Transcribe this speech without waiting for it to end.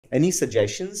Any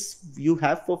suggestions you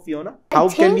have for Fiona? How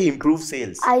can we improve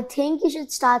sales? I think you should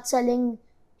start selling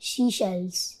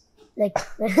seashells. Like,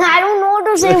 I don't know what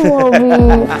to say, Bobby.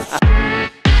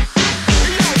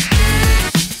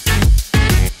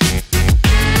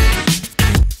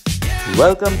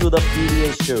 Welcome to the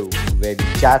PDA Show, where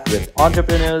we chat with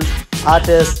entrepreneurs,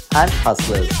 artists, and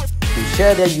hustlers who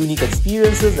share their unique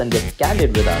experiences and get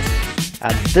candid with us.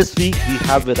 And this week we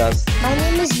have with us. My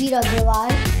name is Veer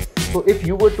Agrawal. So, if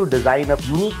you were to design a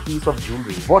unique piece of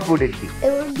jewelry, what would it be?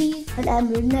 It would be an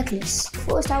emerald necklace.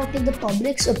 First, I would take the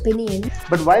public's opinion.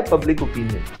 But why public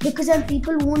opinion? Because then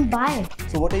people won't buy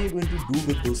it. So, what are you going to do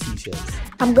with those seashells?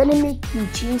 I'm gonna make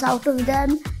keychains out of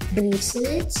them,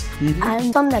 bracelets,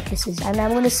 and some necklaces, and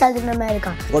I'm gonna sell it in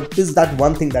America. What is that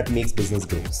one thing that makes business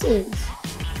grow? Sales.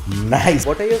 Nice.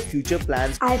 What are your future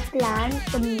plans? I plan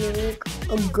to make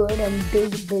a good and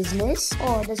big business.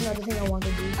 Oh, there's another thing I want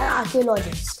to do. An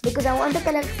archaeologist. Because I want to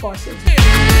collect fossils.